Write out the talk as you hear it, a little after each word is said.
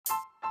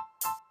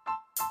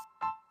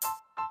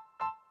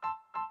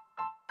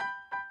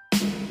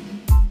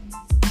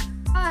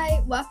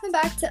Welcome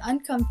back to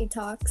Uncomfy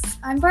Talks.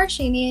 I'm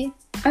Varshini.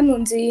 I'm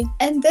Lindsay.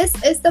 And this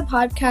is the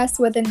podcast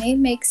where the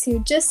name makes you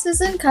just as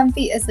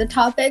uncomfy as the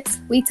topics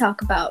we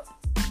talk about.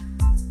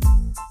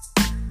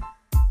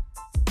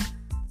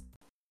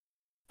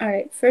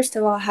 Alright, first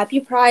of all, happy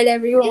Pride,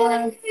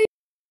 everyone. Yay!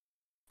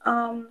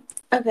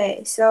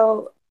 Okay,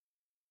 so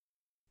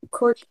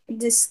quick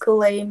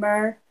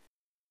disclaimer,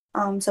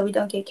 so we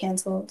don't get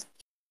canceled.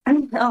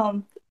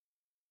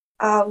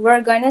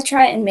 We're going to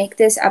try and make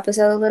this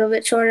episode a little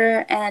bit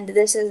shorter, and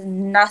this has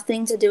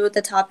nothing to do with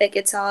the topic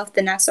itself.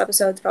 The next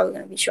episode is probably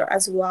going to be short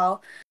as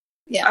well.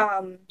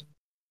 Yeah.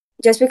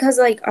 Just because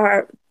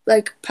our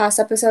past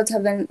episodes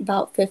have been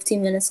about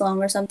 15 minutes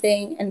long or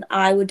something, and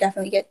I would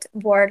definitely get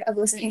bored of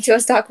listening to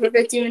us talk for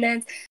 15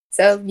 minutes.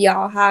 So if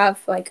y'all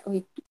have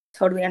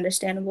totally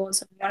understandable.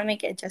 So we want to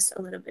make it just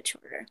a little bit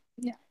shorter.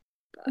 Yeah.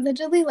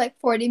 Literally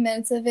 40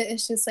 minutes of it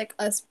is just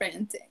us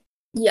ranting.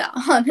 Yeah,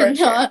 on and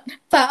on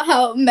about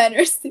how men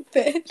are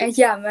stupid.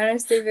 Yeah, men are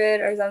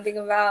stupid, or something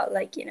about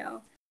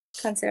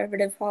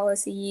conservative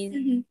policies.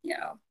 Mm-hmm.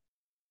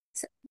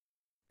 So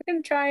we're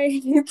gonna try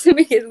to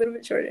make it a little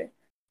bit shorter.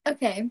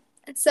 Okay,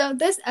 so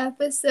this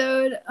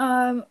episode,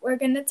 we're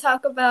gonna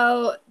talk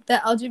about the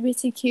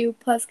LGBTQ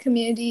plus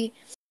community,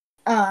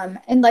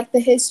 and the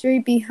history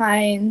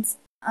behind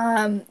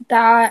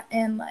that,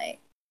 and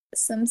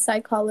some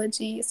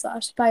psychology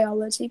 /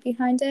 biology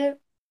behind it.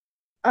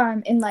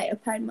 In light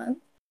of Pride Month.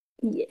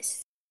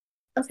 Yes.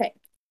 Okay.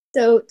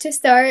 So to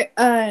start,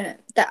 the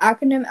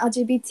acronym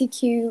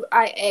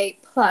LGBTQIA+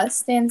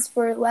 stands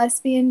for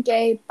lesbian,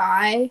 gay,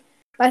 bi,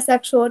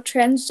 bisexual,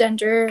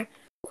 transgender,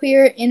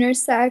 queer,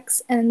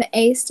 intersex, and the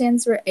A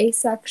stands for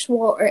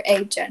asexual or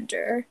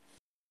agender.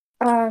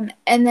 And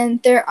then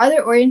there are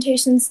other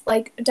orientations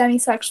like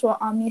demisexual,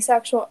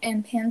 omnisexual,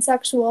 and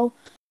pansexual,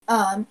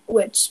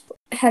 which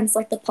hence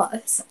the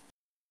plus.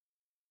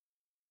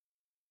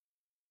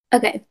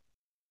 Okay.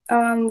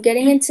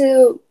 Getting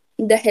into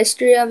the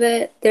history of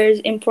it,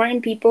 there's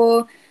important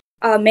people,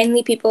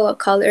 mainly people of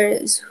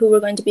colors, who we're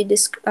going to be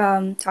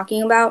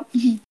talking about.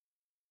 Mm-hmm.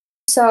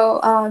 So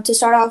to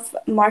start off,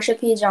 Marsha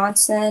P.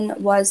 Johnson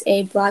was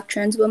a Black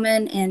trans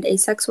woman and a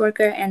sex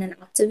worker and an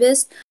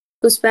activist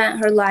who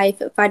spent her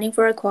life fighting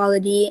for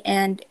equality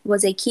and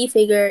was a key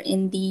figure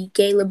in the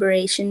gay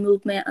liberation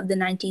movement of the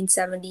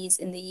 1970s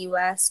in the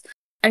U.S.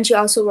 And she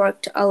also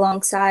worked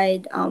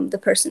alongside the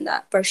person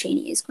that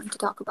Varshini is going to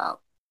talk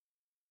about.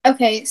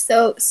 Okay,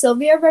 so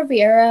Sylvia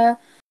Rivera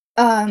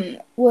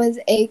was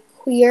a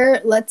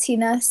queer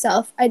Latina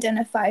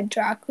self-identified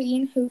drag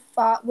queen who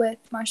fought with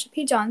Marsha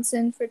P.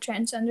 Johnson for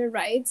transgender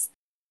rights,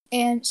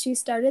 and she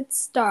started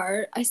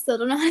STAR. I still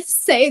don't know how to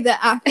say the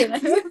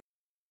acronym.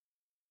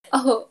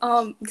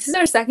 This is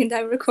our second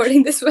time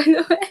recording this, by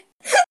the way.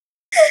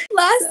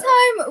 Last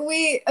time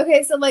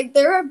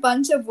there were a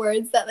bunch of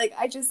words that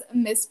I just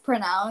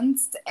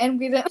mispronounced, and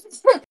we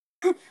didn't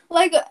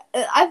I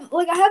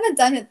haven't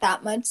done it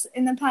that much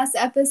in the past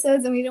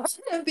episodes, and we don't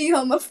want to be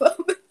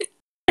homophobic.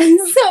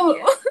 So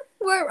yeah.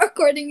 We're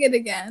recording it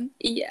again.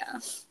 Yeah.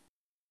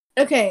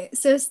 Okay,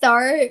 so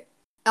STAR,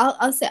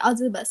 I'll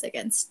do the best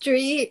again.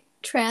 Street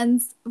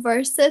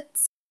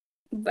transversits.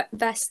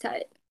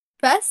 Vestite.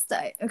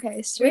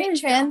 Okay,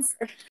 street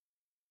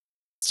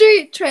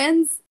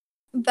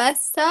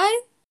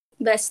transvestite.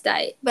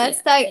 Vestite.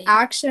 Yeah.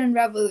 Action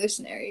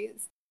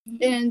revolutionaries.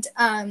 And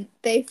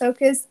they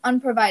focus on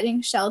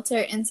providing shelter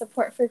and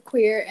support for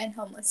queer and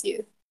homeless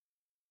youth.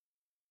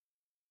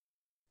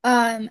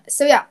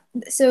 So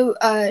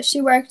she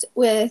worked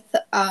with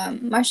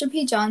Marsha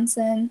P.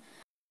 Johnson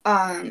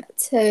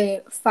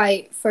to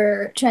fight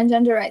for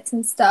transgender rights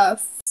and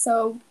stuff.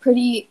 So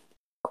pretty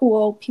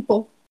cool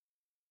people.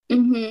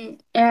 Mm-hmm.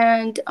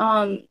 And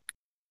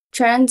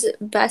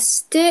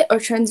transvestite or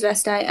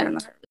transvestite, I don't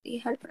know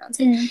how to pronounce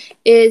it,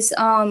 is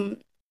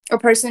a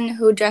person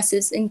who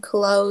dresses in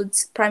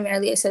clothes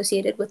primarily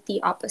associated with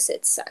the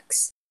opposite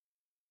sex.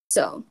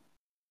 So,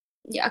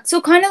 yeah.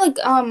 So kind of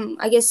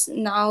I guess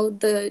now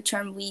the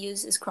term we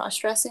use is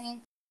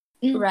cross-dressing,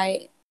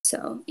 right?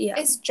 So, yeah.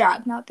 Is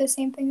drag not the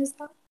same thing as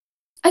that?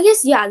 I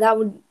guess, yeah, that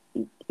would,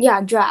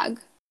 yeah, drag.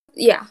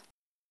 Yeah.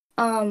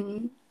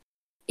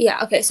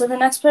 Yeah, okay. So the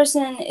next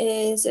person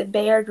is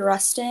Bayard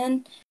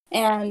Rustin.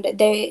 And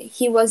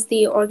he was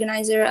the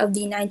organizer of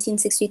the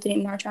 1963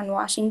 March on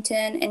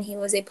Washington, and he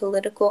was a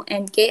political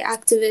and gay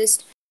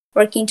activist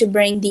working to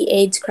bring the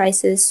AIDS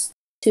crisis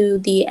to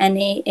the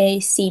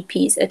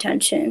NAACP's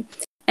attention.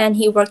 And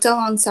he worked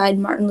alongside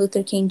Martin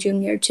Luther King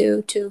Jr.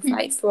 to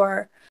fight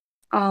for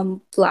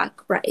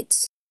Black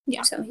rights.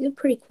 Yeah. So he's a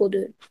pretty cool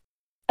dude.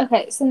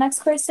 Okay, so next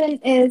person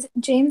is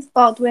James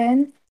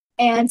Baldwin,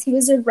 and he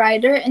was a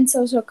writer and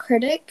social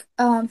critic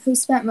who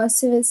spent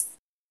most of his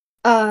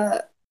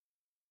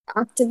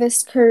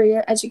activist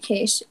career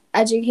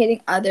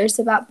educating others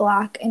about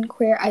Black and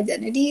queer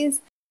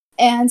identities,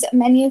 and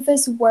many of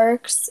his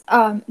works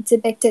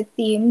depicted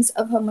themes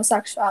of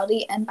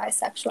homosexuality and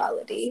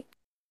bisexuality.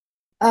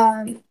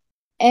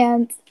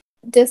 And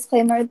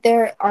disclaimer,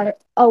 there are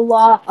a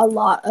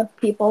lot of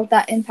people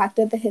that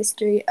impacted the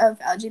history of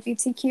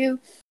LGBTQ,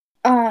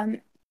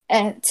 and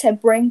to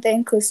bring the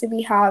inclusive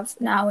we have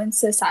now in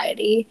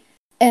society.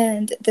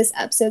 And this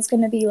episode's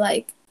going to be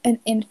like an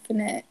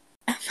infinite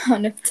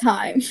amount of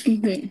time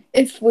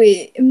if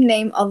we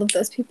name all of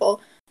those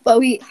people. But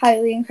we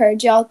highly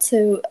encourage y'all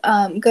to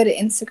go to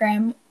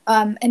Instagram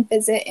and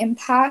visit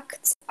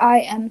Impact,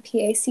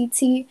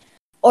 IMPACT,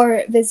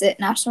 or visit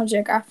National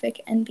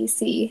Geographic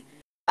NBC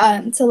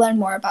to learn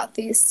more about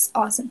these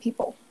awesome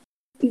people.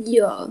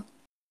 Yeah.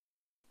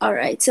 All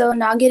right. So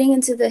now getting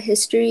into the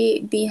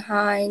history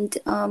behind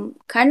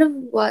kind of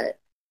what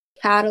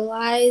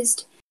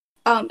catalyzed.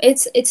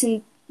 It's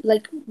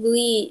like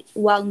really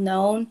well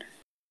known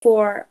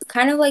for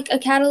kind of like a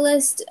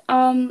catalyst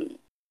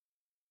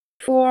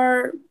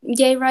for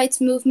gay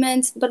rights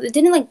movements, but it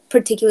didn't like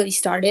particularly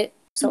start it.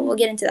 So we'll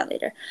get into that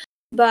later.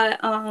 But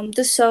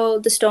the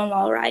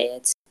Stonewall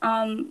riots.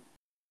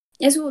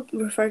 Yes, we'll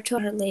refer to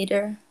her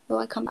later. Will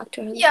I come back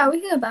to her later? Yeah,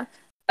 we can go back.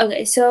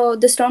 Okay, so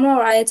the Stonewall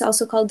riots,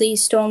 also called the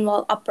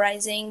Stonewall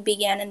Uprising,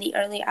 began in the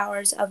early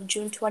hours of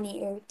June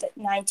 28th,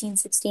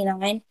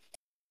 1969.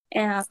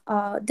 And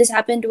this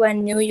happened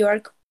when New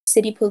York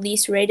City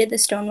Police raided the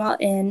Stonewall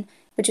Inn,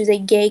 which is a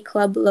gay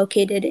club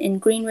located in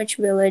Greenwich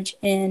Village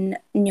in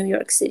New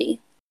York City.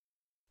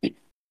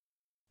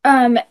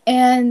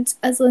 And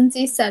as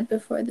Lindsay said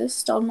before, the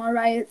Stonewall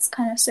riots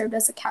kind of served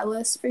as a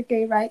catalyst for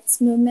gay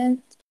rights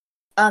movement,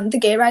 the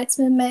gay rights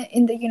movement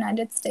in the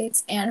United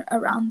States and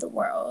around the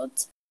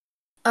world.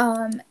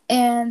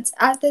 And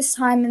at this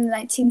time in the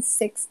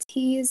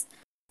 1960s,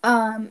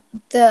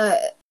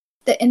 the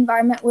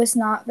environment was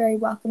not very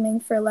welcoming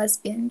for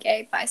lesbian,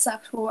 gay,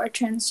 bisexual, or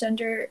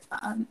transgender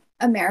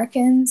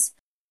Americans.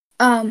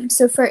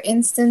 So for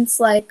instance,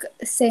 like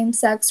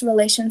same-sex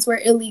relations were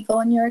illegal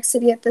in New York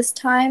City at this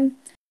time.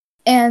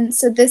 And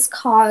so this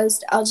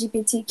caused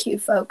LGBTQ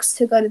folks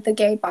to go to the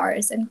gay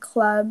bars and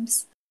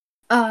clubs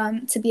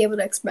to be able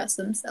to express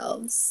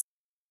themselves.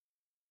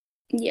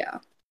 Yeah.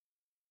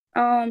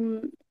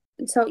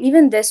 So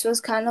even this was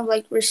kind of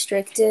like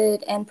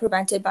restricted and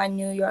prevented by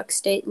New York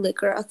State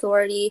Liquor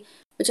Authority,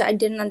 which I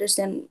didn't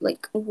understand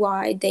like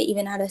why they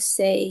even had to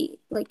say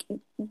like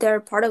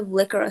they're part of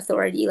Liquor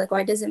Authority. Like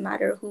why does it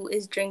matter who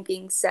is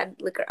drinking said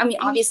liquor? I mean,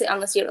 obviously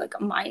unless you're like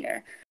a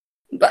minor.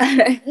 But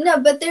no,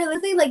 but they're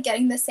literally like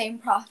getting the same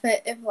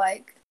profit if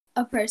like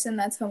a person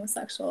that's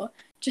homosexual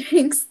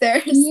drinks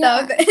their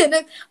stuff and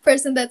a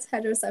person that's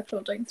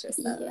heterosexual drinks their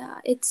stuff. Yeah,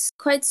 it's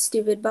quite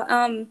stupid, but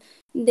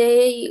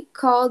they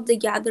called the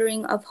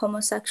gathering of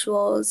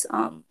homosexuals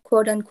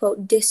quote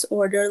unquote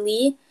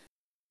disorderly,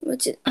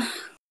 which is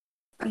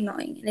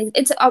annoying.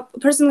 It's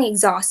personally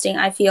exhausting,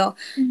 I feel,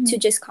 to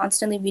just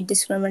constantly be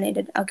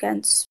discriminated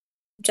against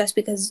just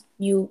because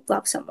you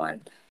love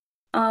someone.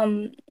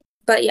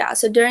 But yeah,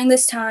 so during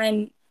this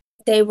time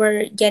they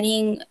were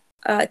getting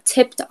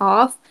tipped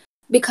off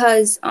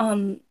because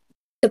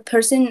the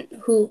person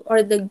who,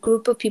 or the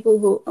group of people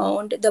who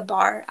owned the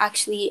bar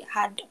actually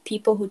had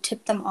people who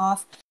tipped them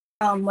off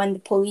when the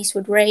police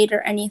would raid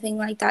or anything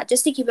like that,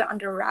 just to keep it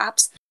under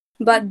wraps.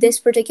 But this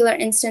particular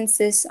instance,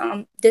 this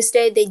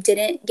day, they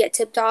didn't get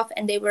tipped off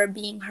and they were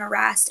being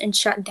harassed and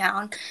shut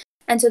down.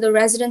 And so the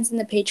residents and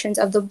the patrons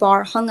of the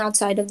bar hung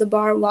outside of the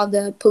bar while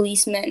the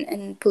policemen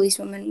and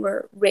policewomen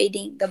were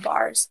raiding the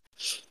bars.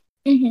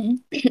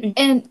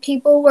 And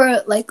people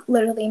were like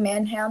literally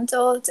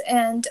manhandled,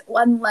 and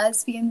one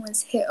lesbian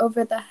was hit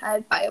over the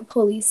head by a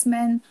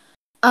policeman,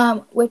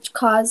 which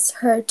caused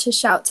her to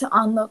shout to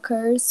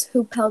onlookers,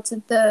 who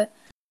pelted the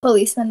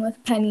policeman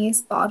with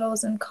pennies,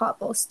 bottles, and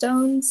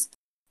cobblestones.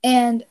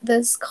 And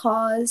this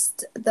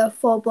caused the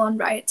full-blown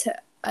riot to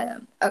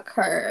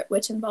occur,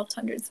 which involved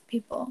hundreds of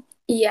people.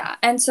 Yeah,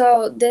 and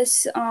so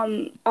this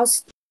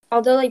also,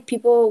 although like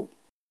people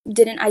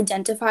didn't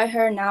identify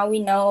her, now we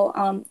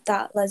know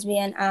that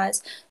lesbian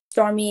as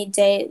Stormy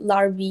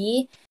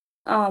DeLarverie,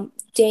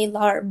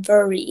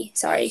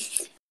 sorry.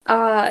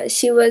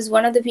 She was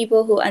one of the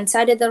people who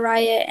incited the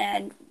riot,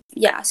 and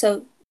yeah,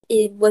 so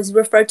it was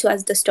referred to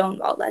as the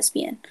Stonewall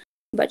lesbian,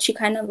 but she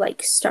kind of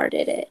like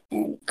started it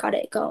and got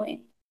it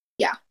going.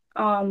 Yeah.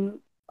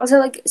 Also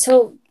like,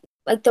 so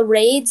like the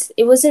raids,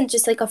 it wasn't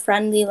just like a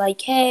friendly like,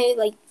 hey,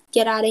 like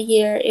get out of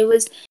here. It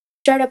was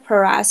straight up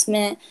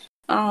harassment.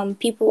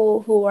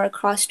 People who were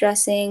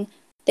cross-dressing,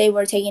 they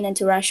were taken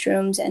into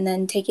restrooms and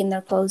then taking their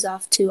clothes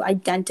off to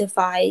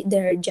identify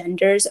their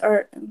genders,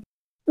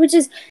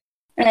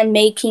 and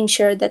making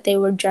sure that they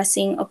were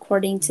dressing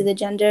according to the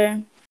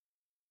gender.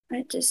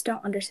 I just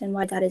don't understand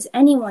why that is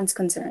anyone's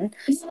concern.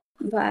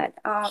 But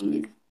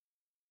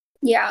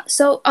yeah,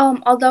 so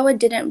although it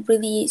didn't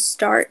really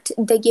start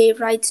the gay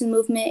rights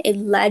movement, it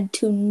led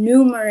to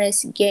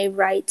numerous gay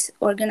rights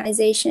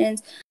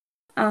organizations,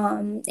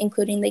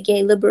 including the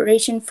Gay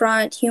Liberation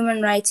Front,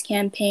 Human Rights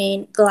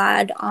Campaign,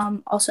 GLAAD,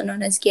 also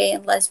known as Gay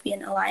and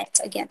Lesbian Alliance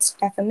Against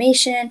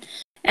Defamation,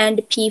 and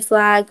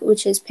PFLAG,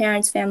 which is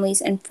Parents,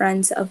 Families, and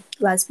Friends of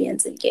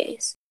Lesbians and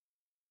Gays.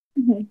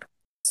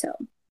 So,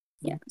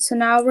 yeah. So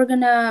now we're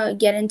gonna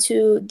get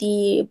into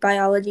the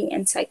biology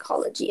and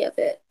psychology of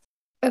it.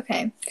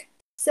 Okay.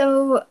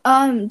 So,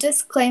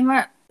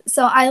 disclaimer,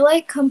 So I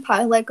like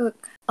compile like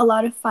a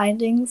lot of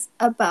findings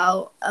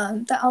about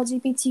the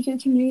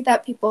LGBTQ community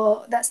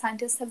that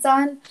scientists have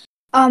done.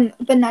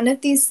 But none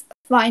of these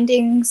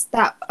findings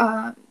that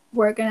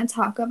we're gonna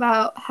talk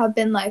about have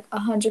been like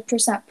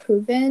 100%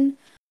 proven.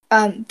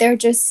 They're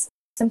just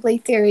simply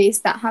theories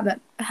that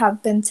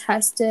have been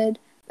tested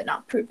but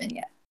not proven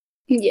yet.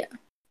 Yeah.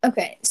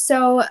 Okay,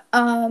 so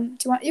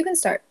you can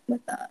start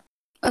with that.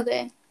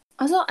 Okay.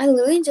 Also, I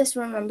literally just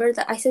remembered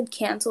that I said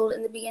canceled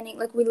in the beginning.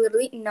 Like, we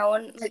literally, no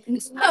one, like,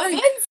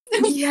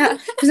 yeah,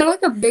 there's not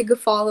like a big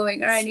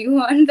following or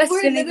anyone that's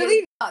We're gonna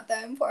literally not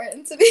that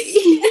important to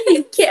be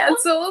get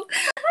canceled.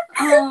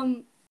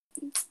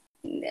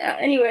 Yeah,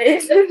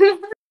 anyways.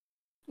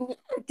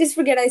 Just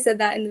forget I said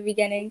that in the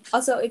beginning.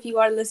 Also, if you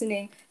are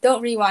listening,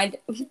 don't rewind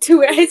to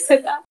where I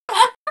said that.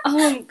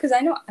 Because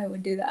I know I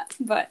would do that.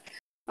 But,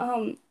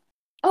 oh,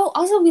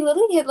 also, we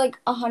literally hit like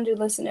 100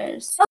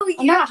 listeners. Oh,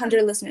 yeah. Not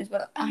 100 listeners,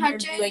 but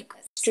 100 like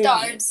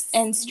starts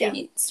and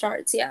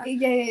starts. Yeah.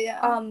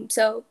 Yeah.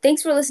 So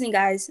thanks for listening,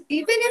 guys.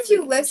 Even if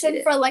you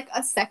listen for like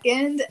a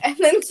second and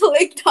then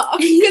clicked off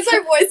because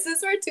our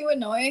voices were too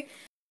annoying,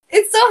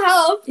 it still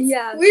helps.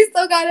 Yeah. We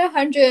still got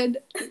 100.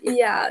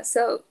 Yeah.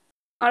 So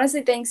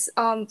honestly, thanks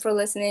for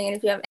listening, and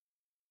if you have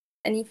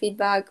any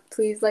feedback,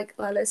 please like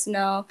let us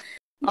know.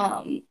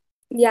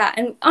 Yeah,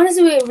 and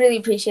honestly, we really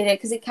appreciate it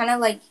because it kind of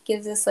like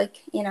gives us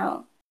like, you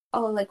know,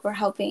 oh, like we're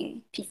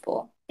helping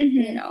people,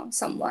 you know,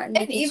 someone.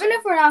 And even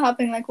if we're not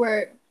helping, like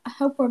I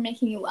hope we're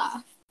making you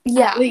laugh.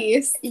 Yeah. At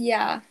least.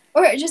 Yeah.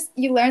 Or just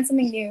you learn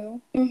something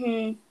new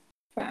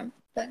from.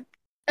 But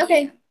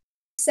okay,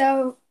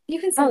 so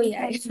you can start. Oh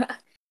yeah.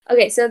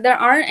 Okay, so there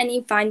aren't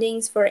any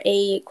findings for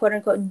a quote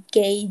unquote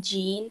gay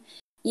gene.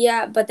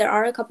 Yeah, but there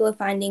are a couple of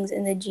findings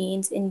in the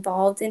genes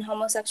involved in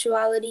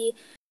homosexuality.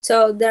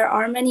 So there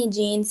are many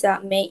genes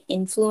that may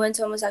influence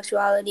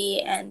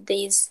homosexuality, and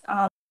these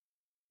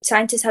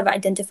scientists have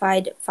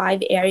identified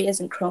 5 areas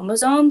in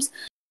chromosomes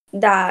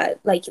that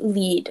like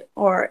lead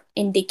or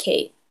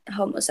indicate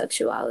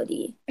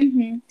homosexuality.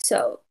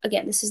 So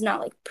again, this is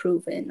not like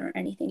proven or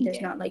anything.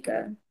 There's not like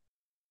a,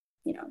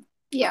 you know.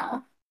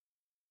 Yeah.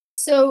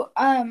 So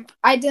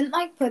I didn't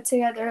like put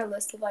together a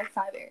list of like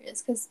 5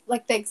 areas because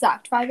like the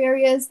exact 5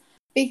 areas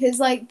because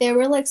like they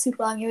were like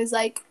super long. It was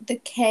like the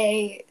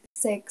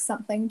K6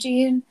 something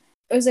gene.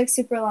 It was like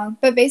super long.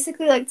 But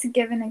basically like to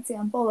give an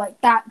example,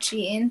 like that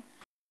gene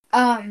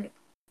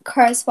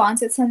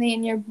corresponds with something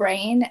in your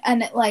brain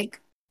and it like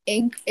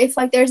if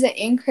like there's an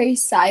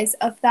increased size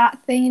of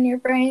that thing in your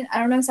brain, I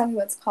don't know exactly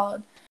what it's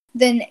called,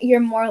 then you're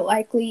more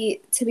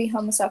likely to be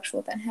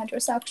homosexual than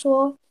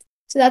heterosexual.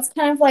 So that's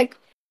kind of like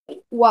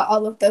what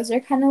all of those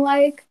are kind of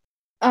like,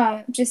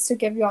 just to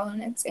give you all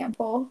an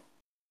example.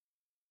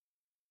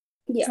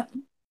 Yeah. So,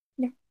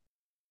 yeah.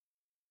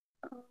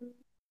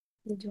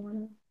 Did you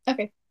wanna?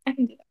 Okay, I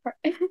can do that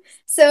part.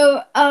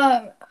 So,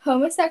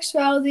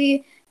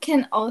 homosexuality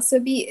can also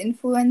be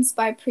influenced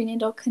by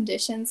prenatal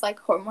conditions like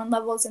hormone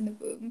levels in the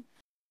womb.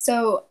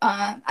 So,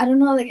 I don't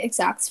know like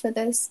exacts for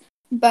this,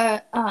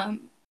 but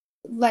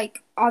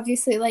like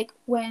obviously like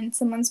when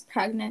someone's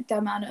pregnant, the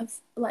amount of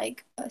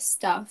like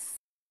stuff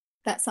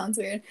that sounds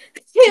weird.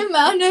 The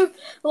amount of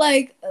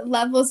like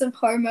levels of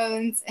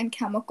hormones and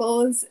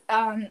chemicals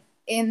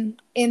in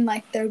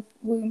like their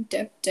womb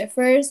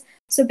differs.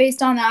 So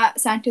based on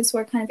that, scientists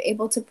were kind of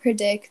able to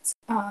predict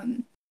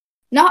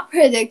not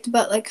predict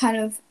but like kind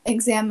of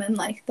examine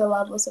like the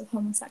levels of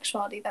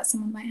homosexuality that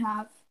someone might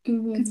have.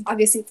 Because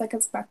obviously it's like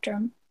a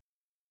spectrum.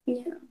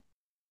 Yeah.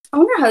 I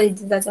wonder how they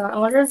did that though. I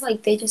wonder if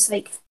like they just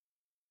like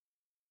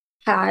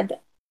had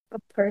a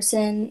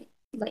person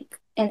like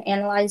and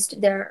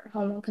analyzed their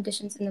hormone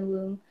conditions in the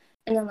womb,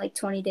 and then like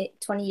 20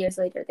 years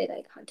later they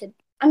like hunted.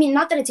 I mean,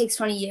 not that it takes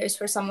 20 years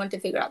for someone to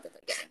figure out that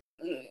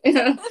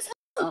like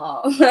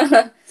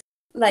oh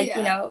like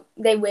you know,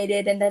 they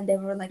waited and then they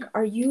were like,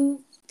 are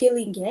you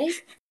feeling gay?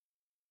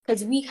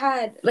 Because we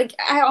had like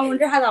I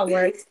wonder how that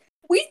works.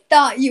 We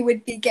thought you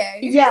would be gay.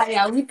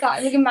 Yeah, we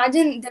thought, like,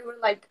 imagine they were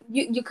like,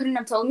 you couldn't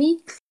have told me.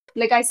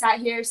 Like, I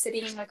sat here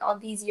sitting, like, all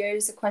these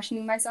years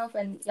questioning myself,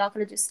 and y'all could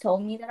have just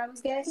told me that I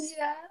was gay.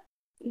 Yeah.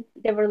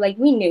 They were like,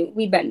 we knew.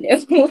 We been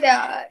knew.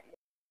 Yeah.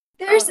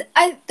 There's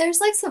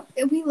like some,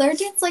 we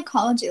learned in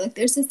psychology, like,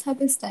 there's this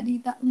type of study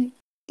that, like,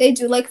 they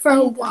do, like, for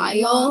a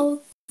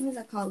while. What is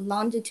that called?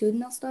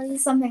 Longitudinal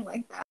studies? Something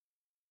like that.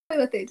 That's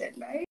what they did,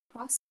 right?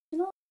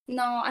 Cross-sectional?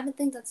 No, I don't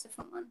think that's a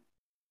different one.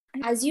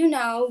 As you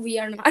know, we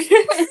are not.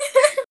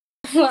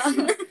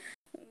 Well,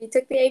 we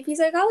took the AP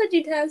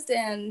psychology test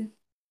and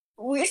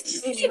we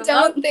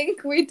don't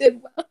think we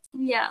did well.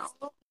 Yeah.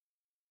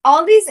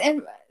 All these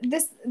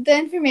the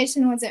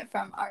information wasn't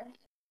from our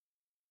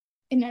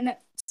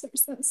internet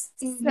sources,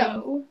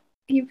 so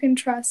you can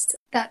trust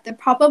that they're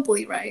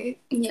probably right.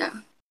 Yeah.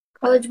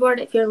 College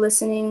Board, if you're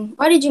listening,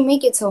 why did you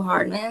make it so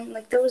hard, man?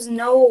 Like, there was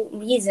no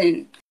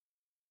reason.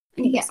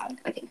 Yeah.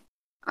 Okay.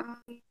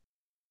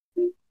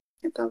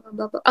 Blah, blah,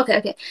 blah, blah.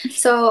 Okay.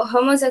 So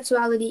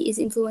homosexuality is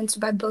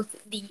influenced by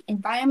both the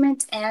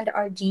environment and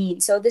our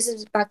genes. So this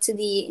is back to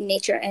the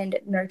nature and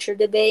nurture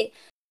debate.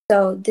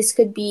 So this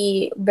could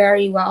be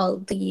very well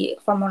the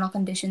hormonal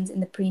conditions in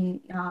the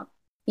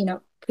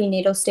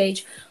prenatal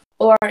stage,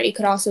 or it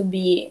could also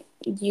be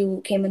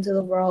you came into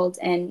the world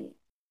and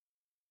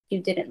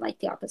you didn't like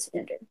the opposite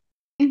gender.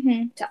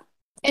 So.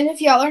 And if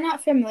y'all are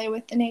not familiar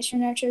with the nature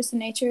nurture, so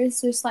nature is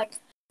just like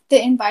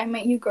the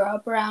environment you grow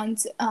up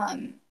around,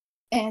 and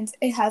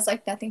it has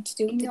like nothing to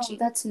do with the gene.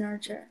 That's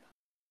nurture.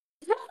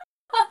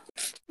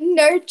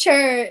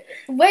 Nurture.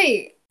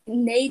 Wait.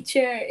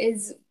 Nature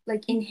is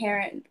like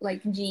inherent,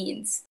 like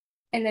genes,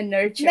 and then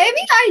nurture.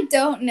 Maybe I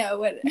don't know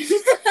what.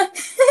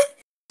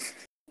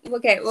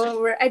 Okay,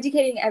 well, we're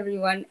educating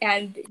everyone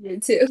and you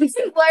too.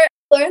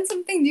 Learn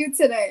something new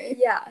today.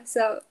 Yeah.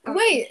 So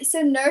wait.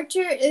 So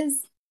nurture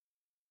is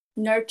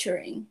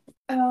nurturing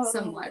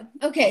someone.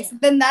 Okay, so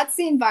then that's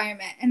the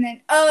environment, and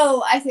then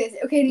I see.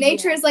 Okay,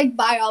 nature is like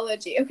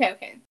biology.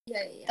 Okay.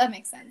 Yeah. That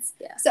makes sense.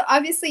 Yeah. So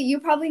obviously you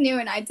probably knew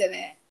and I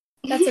didn't.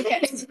 That's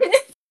okay.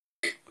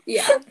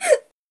 Yeah.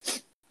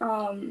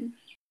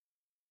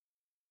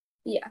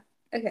 Yeah.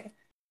 Okay.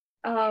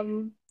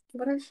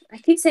 What else? I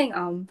keep saying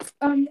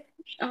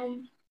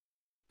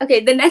Okay,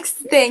 the next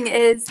thing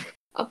is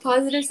a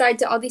positive side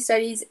to all these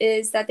studies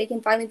is that they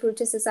can finally prove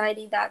to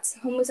society that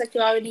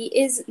homosexuality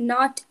is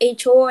not a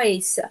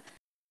choice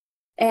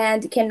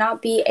and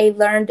cannot be a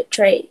learned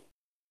trait.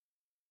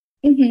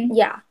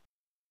 Yeah.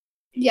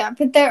 Yeah,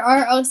 but there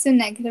are also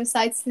negative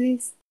sides to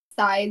these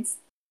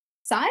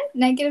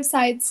negative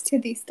sides to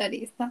these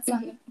studies. That's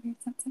not a weird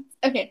sentence.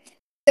 Okay.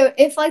 So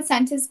if like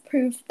scientists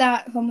prove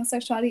that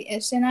homosexuality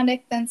is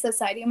genetic, then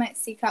society might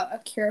seek out a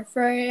cure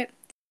for it.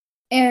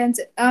 And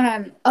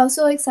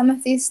also like some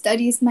of these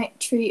studies might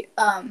treat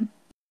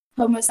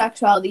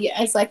homosexuality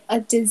as like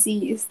a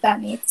disease that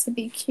needs to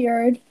be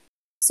cured.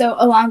 So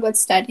along with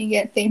studying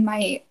it, they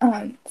might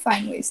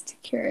find ways to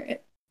cure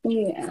it.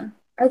 Yeah.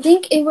 I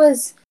think it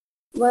was,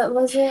 what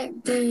was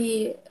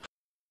it?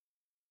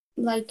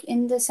 Like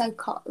in the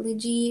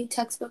psychology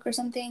textbook or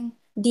something?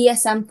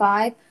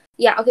 DSM-5.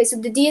 Yeah, okay, so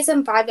the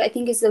DSM-5 I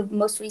think is the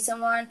most recent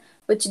one,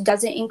 which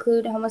doesn't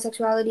include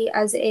homosexuality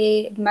as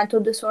a mental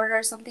disorder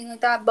or something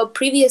like that, but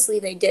previously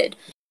they did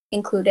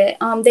include it.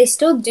 They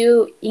still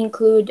do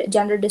include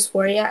gender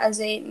dysphoria as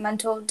a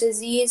mental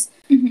disease,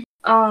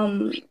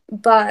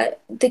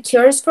 but the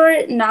cures for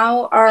it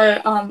now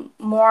are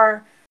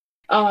more,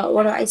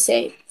 what do I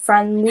say,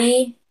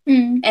 friendly,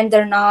 and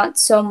they're not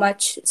so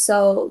much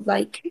so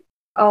like,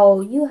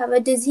 oh, you have a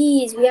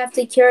disease, we have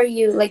to cure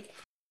you, like,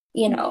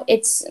 you know,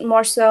 it's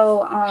more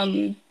so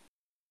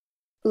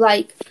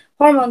like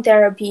hormone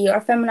therapy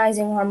or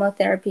feminizing hormone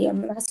therapy or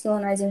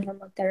masculinizing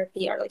hormone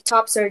therapy or like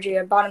top surgery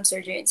or bottom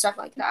surgery and stuff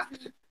like that.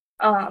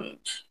 And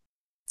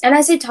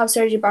I say top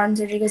surgery, bottom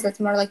surgery because that's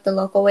more like the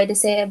local way to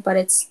say it, but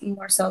it's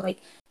more so like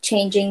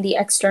changing the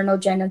external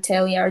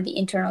genitalia or the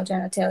internal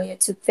genitalia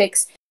to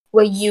fix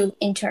what you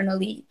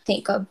internally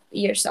think of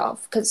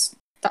yourself, because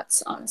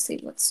that's honestly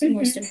what's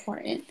most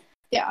important.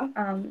 Yeah.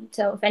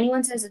 So if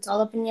anyone says it's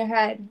all up in your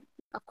head,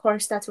 of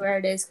course that's where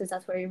it is, because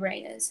that's where your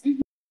brain is.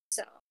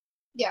 So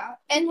yeah,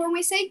 and when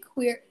we say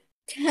queer,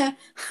 when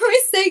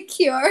we say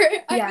cure,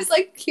 I was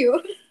like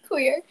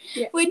queer.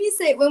 Yeah. When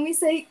we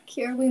say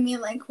cure, we mean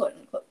like quote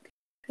unquote,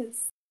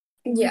 because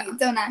we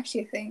don't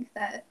actually think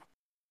that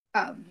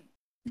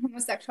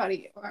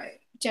homosexuality or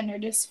gender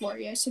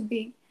dysphoria should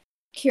be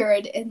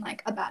cured in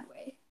like a bad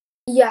way.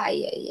 Yeah.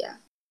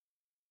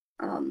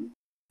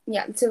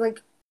 So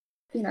like,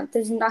 you know,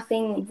 there's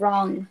nothing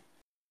wrong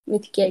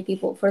with gay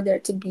people for there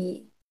to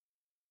be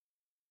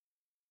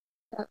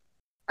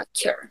a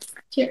cure.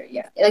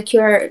 A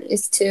cure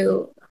is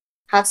to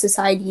have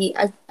society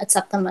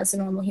accept them as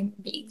normal human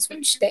beings,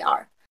 which they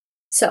are.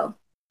 So,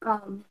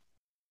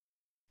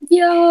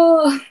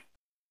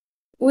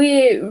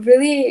 we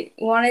really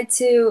wanted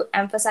to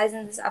emphasize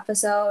in this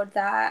episode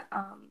that,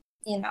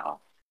 you know,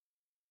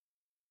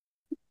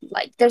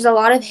 like there's a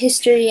lot of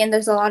history and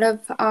there's a lot of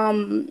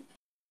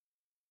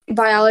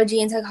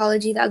biology and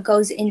psychology that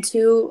goes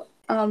into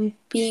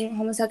being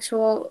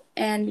homosexual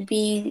and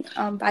being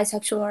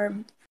bisexual or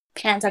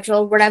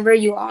pansexual, whatever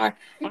you are,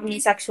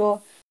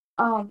 omnisexual.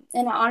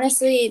 And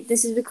honestly,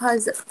 this is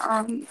because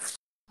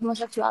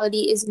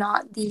homosexuality is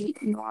not the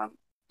norm.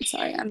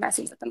 Sorry, I'm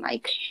messing with the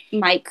mic.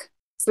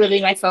 It's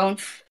literally my phone.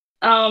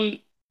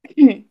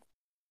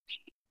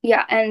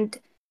 Yeah, and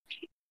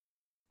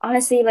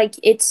honestly, like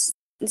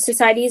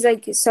society is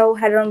like so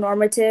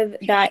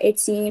heteronormative that it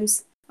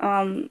seems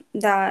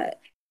that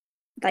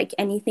like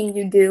anything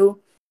you do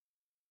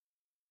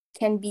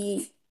can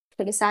be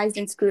criticized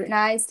and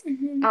scrutinized,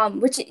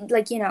 which,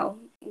 like, you know,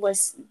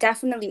 was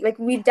definitely, like,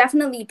 we've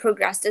definitely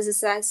progressed as a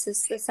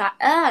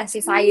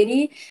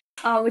society,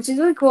 which is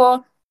really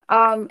cool.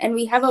 And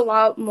we have a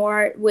lot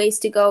more ways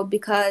to go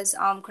because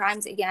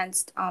crimes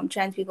against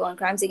trans people and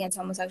crimes against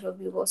homosexual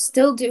people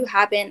still do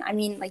happen. I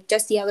mean, like,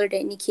 just the other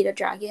day, Nikita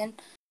Dragun,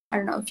 I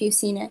don't know if you've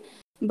seen it,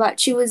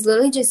 but she was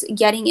literally just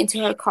getting into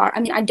her car.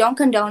 I mean, I don't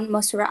condone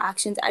most of her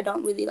actions. I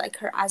don't really like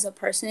her as a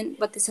person,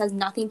 but this has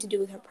nothing to do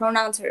with her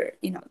pronouns, her,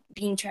 you know,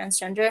 being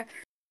transgender.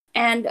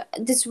 And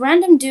this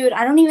random dude,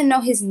 I don't even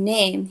know his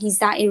name, he's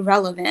that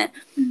irrelevant,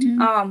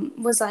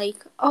 was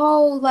like,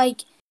 oh,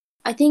 like,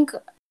 I think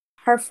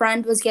her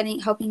friend was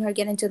helping her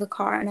get into the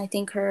car, and I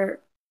think her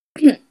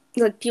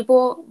like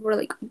people were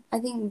like, I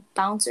think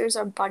bouncers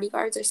or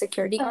bodyguards or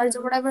security guards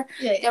or whatever,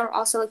 they were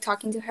also like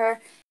talking to her,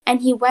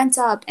 and he went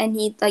up and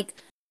he like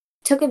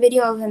took a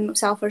video of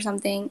himself or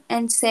something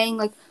and saying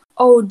like,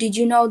 oh, did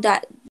you know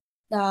that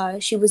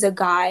she was a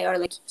guy, or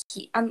like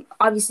I'm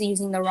obviously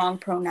using the wrong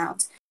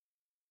pronouns,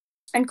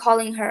 and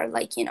calling her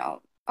like, you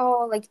know,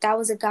 oh, like that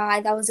was a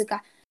guy.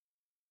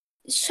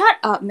 Shut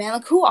up, man.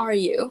 Like, who are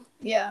you?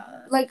 Yeah.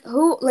 Like,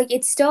 who, like,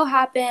 it still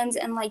happens,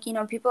 and like, you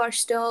know, people are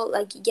still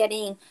like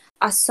getting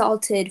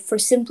assaulted for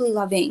simply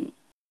loving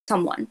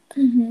someone.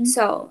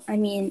 So I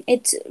mean,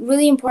 it's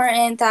really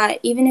important that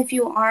even if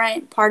you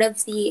aren't part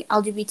of the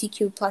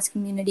LGBTQ plus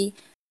community,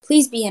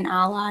 please be an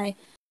ally.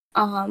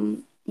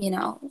 You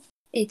know,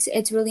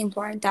 it's really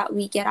important that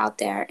we get out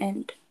there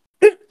and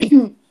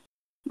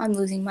I'm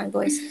losing my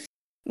voice,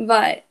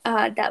 but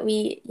that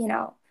we, you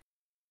know,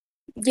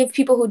 give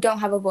people who don't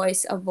have a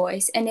voice,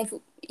 and if,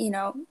 you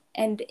know,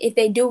 and if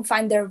they do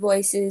find their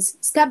voices,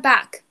 step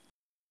back,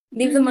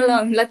 leave them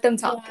alone, let them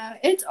talk. Yeah,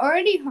 it's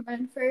already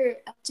hard for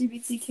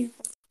LGBTQ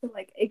folks to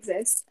like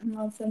exist and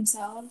love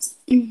themselves.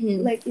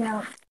 Like, you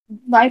know,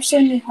 life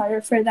shouldn't be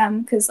harder for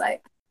them because,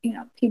 like, you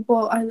know,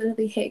 people are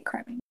literally hate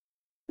criming.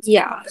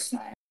 Yeah.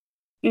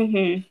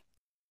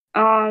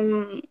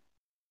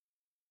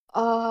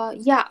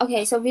 Yeah,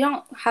 okay, so we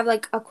don't have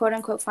like a quote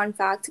unquote fun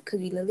fact because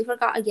we literally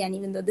forgot again,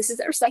 even though this is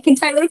our second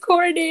time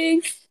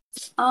recording.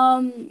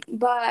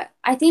 But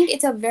I think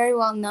it's a very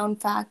well known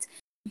fact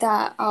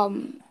that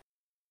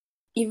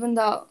even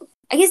though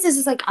I guess this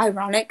is like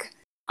ironic,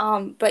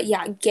 but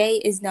yeah, gay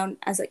is known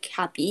as like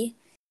happy,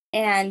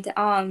 and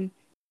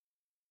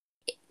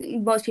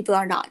most people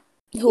are not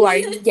who are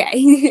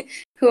gay,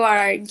 who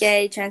are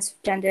gay,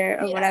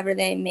 transgender, or whatever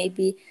they may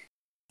be.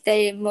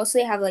 They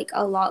mostly have like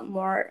a lot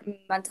more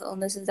mental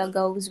illnesses that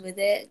goes with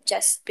it,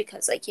 just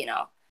because, like, you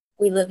know,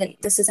 we live in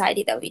the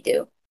society that we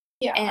do.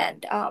 Yeah.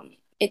 And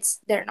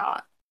they're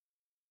not,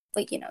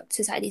 like, you know,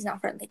 society's not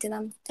friendly to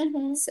them.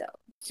 So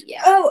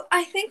yeah. Oh,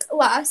 I think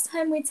last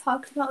time we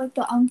talked about like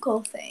the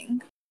uncle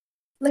thing.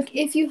 Like,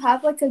 if you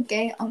have like a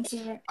gay uncle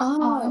or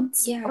aunt,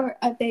 or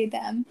a they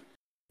them,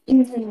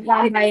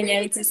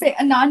 non-binary, to say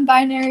a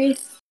non-binary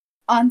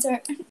aunt,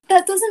 or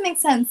that doesn't make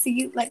sense.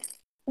 See, like,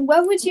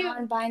 what would you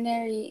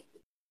non-binary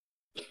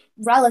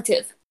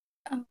relative?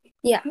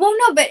 Yeah. Well,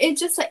 no, but it's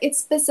just like it's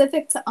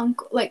specific to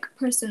uncle, like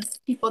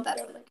people that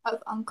are like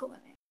of uncle in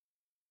it.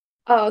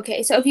 Oh,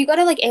 okay. So if you go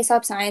to like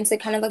Aesop Science, they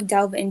kind of like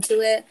delve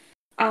into it.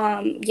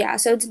 Yeah.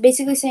 So it's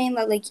basically saying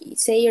that, like,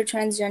 say you're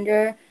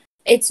transgender,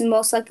 it's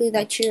most likely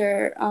that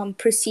your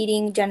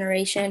preceding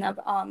generation of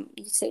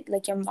you say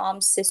like your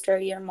mom's sister,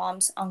 your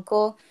mom's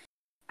uncle,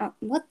 your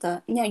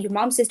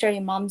mom's sister,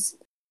 your mom's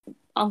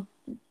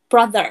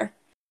brother,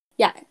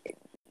 yeah,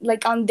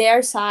 like on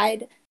their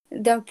side,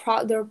 they're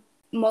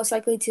most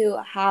likely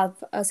to have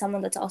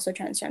someone that's also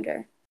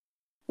transgender,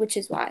 which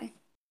is why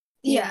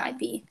you might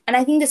be. And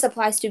I think this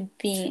applies to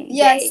being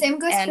gay. Same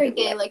goes for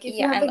gay. Like, if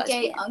you have a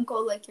gay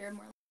uncle, like, you're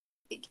more likely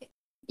to be gay.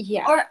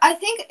 Yeah. Or I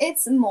think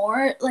it's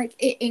more like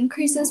it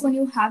increases when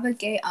you have a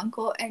gay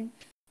uncle, and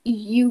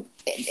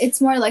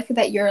it's more likely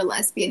that you're a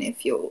lesbian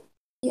if you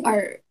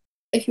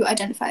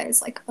identify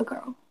as like a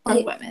girl or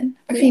a woman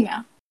or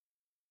female.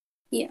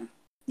 Yeah.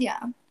 Yeah.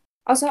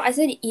 Also, I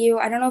said ew.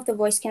 I don't know if the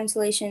voice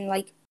cancellation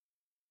like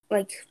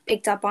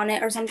picked up on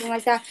it or something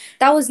like that.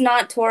 That was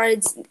not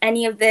towards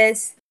any of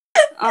this.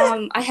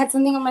 I had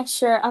something on my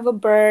shirt. I have a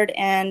bird,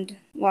 and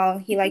well,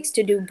 he likes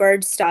to do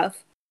bird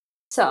stuff.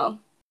 So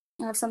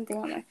I have something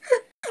on there.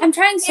 I'm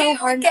trying so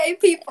hard. Gay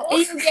people.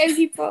 Gay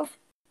people.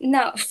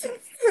 No.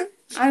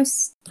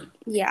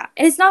 Yeah.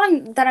 And it's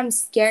not that I'm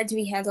scared to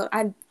be handled.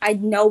 I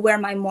know where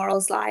my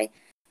morals lie,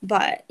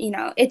 but you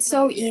know, it's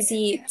so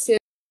easy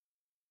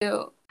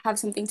to have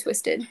something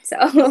twisted. So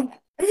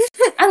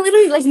I'm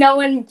literally like, no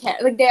one can,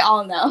 like, they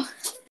all know.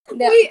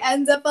 We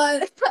end up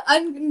on a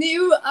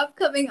new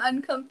upcoming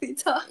uncomfy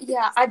talk.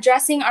 Yeah,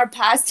 addressing our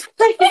past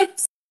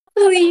lives.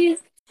 Please.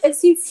 I've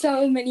seen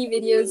so many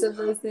videos of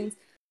those things.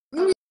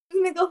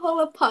 Make a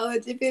whole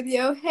apology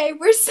video. Hey,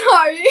 we're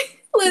sorry.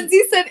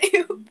 Lindsay said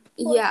ew.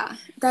 Yeah,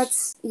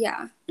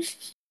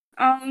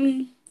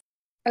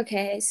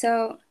 okay,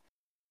 so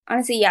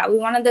honestly, yeah, we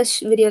wanted this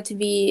video to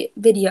be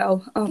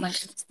oh my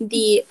goodness,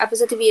 the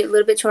episode to be a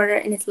little bit shorter,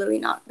 and it's literally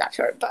not that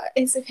short, but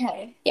it's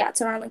okay. Yeah,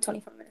 it's around like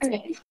 24 minutes.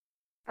 Okay.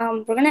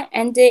 We're gonna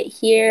end it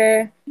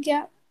here.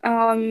 Yeah.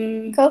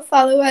 Go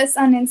follow us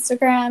on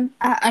Instagram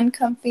at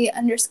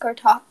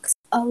uncomfy_talks,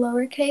 all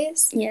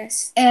lowercase.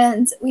 Yes.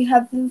 And we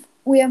have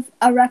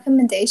a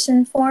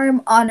recommendation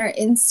form on our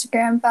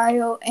Instagram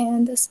bio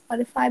and the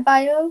Spotify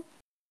bio.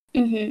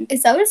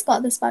 Is that what it's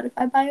called, the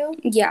Spotify bio?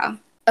 Yeah.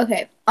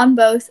 Okay, on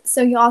both.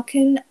 So y'all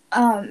can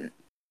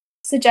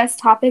suggest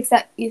topics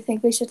that you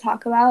think we should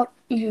talk about.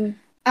 And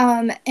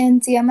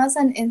DM us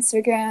on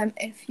Instagram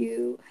if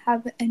you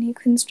have any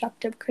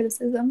constructive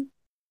criticism.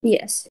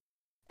 Yes.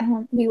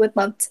 We would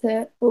love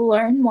to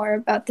learn more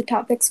about the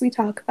topics we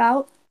talk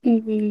about.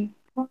 Mm-hmm.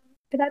 But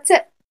that's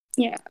it.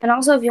 Yeah, and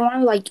also if you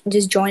want to like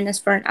just join us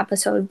for an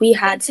episode, we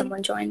had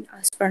someone join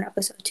us for an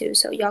episode too,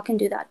 so y'all can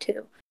do that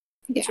too.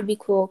 It should be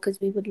cool because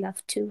we would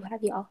love to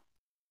have y'all.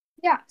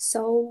 Yeah.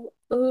 So,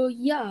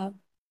 yeah.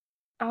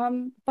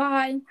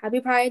 Bye. Happy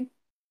Pride.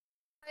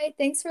 Bye.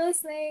 Thanks for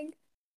listening.